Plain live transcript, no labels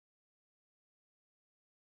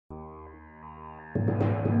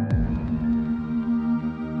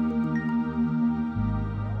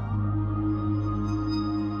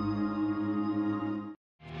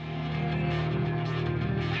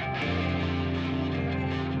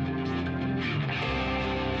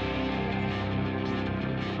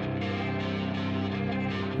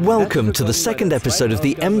Welcome to the second episode of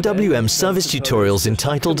the MWM Service Tutorials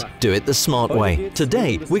entitled Do It the Smart Way.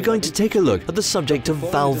 Today, we're going to take a look at the subject of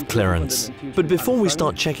valve clearance. But before we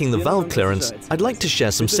start checking the valve clearance, I'd like to share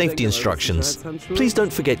some safety instructions. Please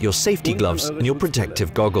don't forget your safety gloves and your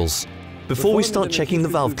protective goggles. Before we start checking the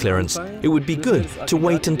valve clearance, it would be good to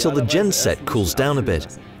wait until the genset cools down a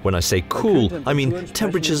bit. When I say cool, I mean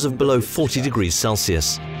temperatures of below 40 degrees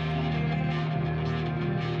Celsius.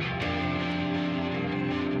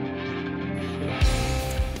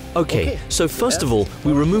 Okay, so first of all,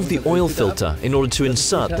 we remove the oil filter in order to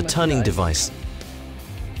insert the turning device.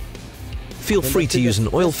 Feel free to use an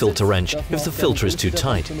oil filter wrench if the filter is too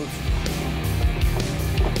tight.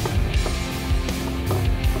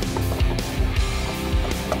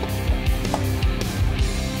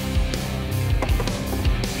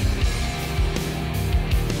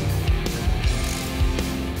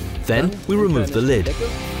 Then we remove the lid.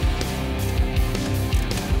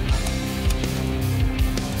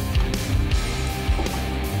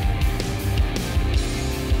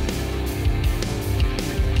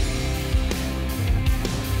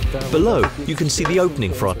 Below, you can see the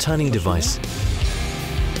opening for our turning device.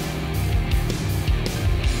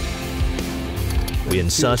 We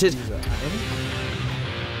insert it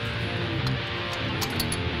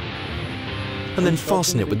and then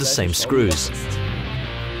fasten it with the same screws.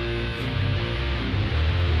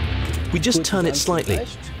 We just turn it slightly,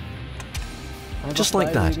 just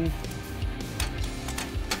like that.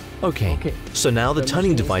 Okay, so now the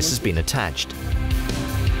turning device has been attached.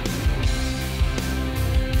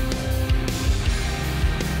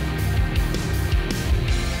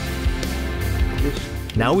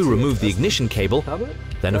 Now we remove the ignition cable,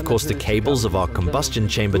 then of course the cables of our combustion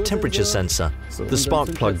chamber temperature sensor. The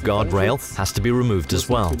spark plug guardrail has to be removed as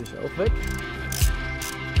well.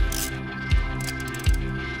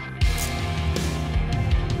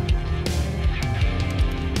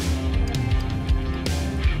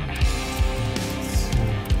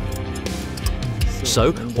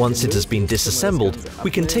 So, once it has been disassembled,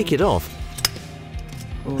 we can take it off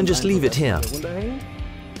and just leave it here.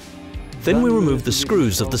 Then we remove the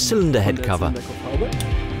screws of the cylinder head cover.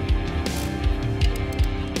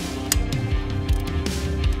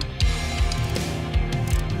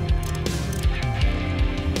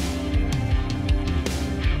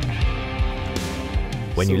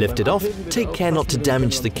 When you lift it off, take care not to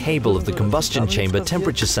damage the cable of the combustion chamber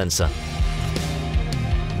temperature sensor.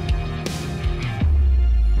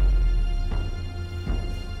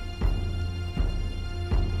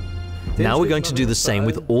 Now we're going to do the same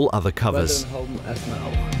with all other covers.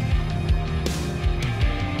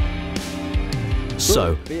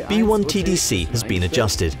 So, B1 TDC has been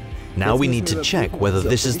adjusted. Now we need to check whether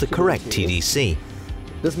this is the correct TDC.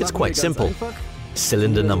 It's quite simple.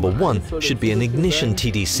 Cylinder number 1 should be an ignition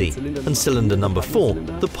TDC, and cylinder number 4,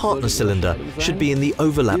 the partner cylinder, should be in the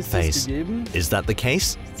overlap phase. Is that the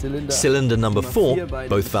case? Cylinder number 4,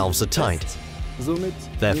 both valves are tight.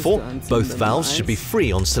 Therefore, both valves should be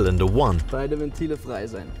free on cylinder 1.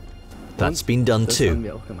 That's been done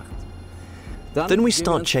too. Then we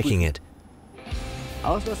start checking it.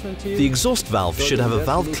 The exhaust valve should have a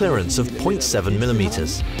valve clearance of 0.7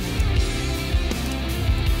 millimeters.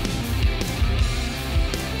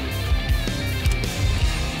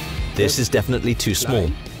 This is definitely too small.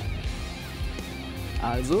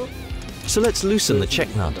 So let's loosen the check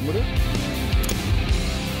nut.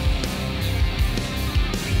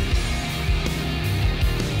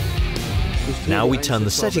 Now we turn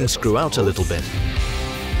the setting screw out a little bit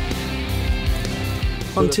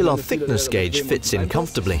until our thickness gauge fits in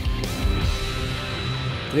comfortably.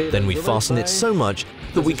 Then we fasten it so much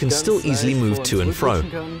that we can still easily move to and fro,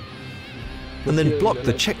 and then block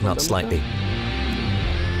the check nut slightly.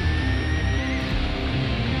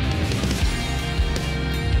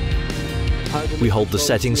 We hold the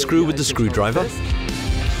setting screw with the screwdriver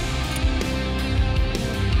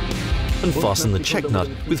and fasten the check nut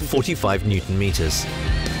with 45 Newton meters.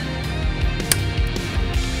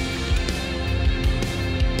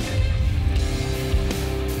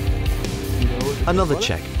 Another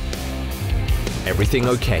check. Everything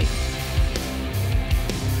okay.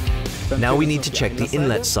 Now we need to check the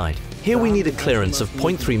inlet side. Here we need a clearance of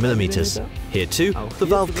 0.3 millimeters. Here too, the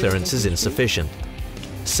valve clearance is insufficient.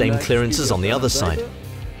 Same clearances on the other side.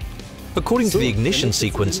 According to the ignition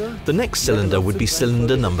sequence, the next cylinder would be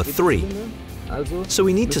cylinder number 3. So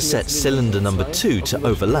we need to set cylinder number 2 to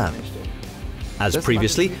overlap. As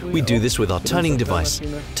previously, we do this with our turning device,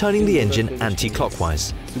 turning the engine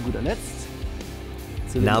anti-clockwise.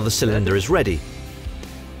 Now the cylinder is ready.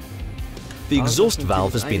 The exhaust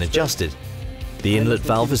valve has been adjusted. The inlet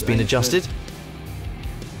valve has been adjusted.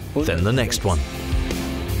 Then the next one.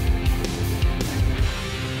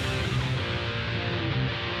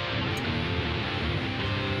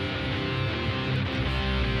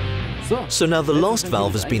 So now the last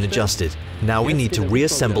valve has been adjusted. Now we need to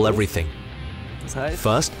reassemble everything.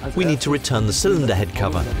 First, we need to return the cylinder head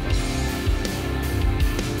cover.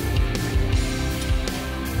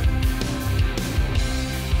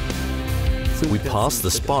 We pass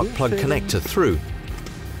the spark plug connector through.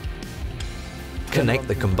 Connect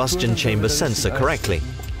the combustion chamber sensor correctly.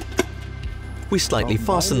 We slightly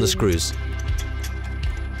fasten the screws.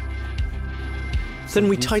 Then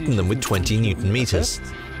we tighten them with 20 Newton meters.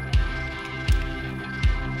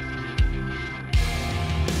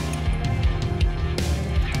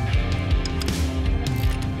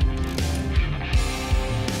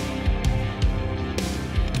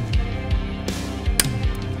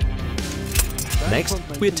 Next,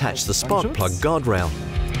 we attach the spark plug guardrail.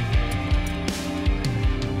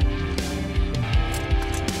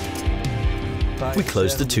 We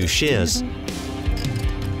close the 2 shears.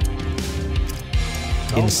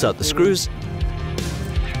 Insert the screws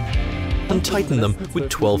and tighten them with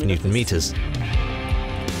 12 Newton meters.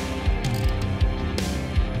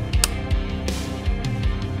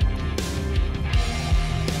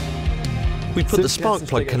 We put the spark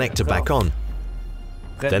plug connector back on.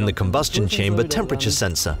 Then the combustion chamber temperature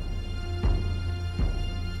sensor.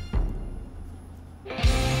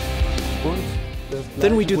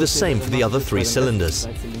 Then we do the same for the other 3 cylinders.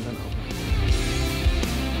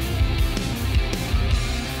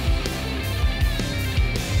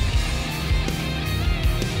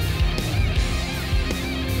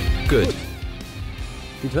 Good.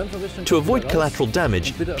 To avoid collateral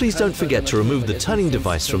damage, please don't forget to remove the turning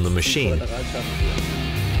device from the machine.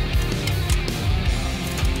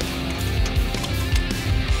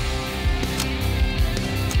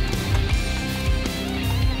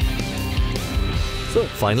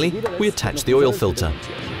 Finally, we attach the oil filter.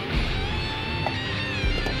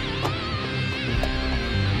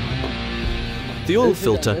 The oil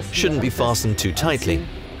filter shouldn't be fastened too tightly.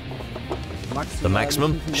 The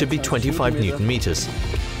maximum should be 25 Newton meters.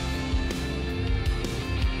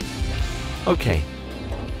 Okay.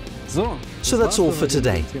 So that's all for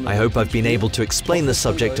today. I hope I've been able to explain the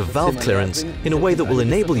subject of valve clearance in a way that will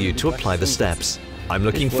enable you to apply the steps. I'm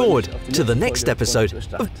looking forward to the next episode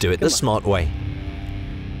of Do It the Smart Way.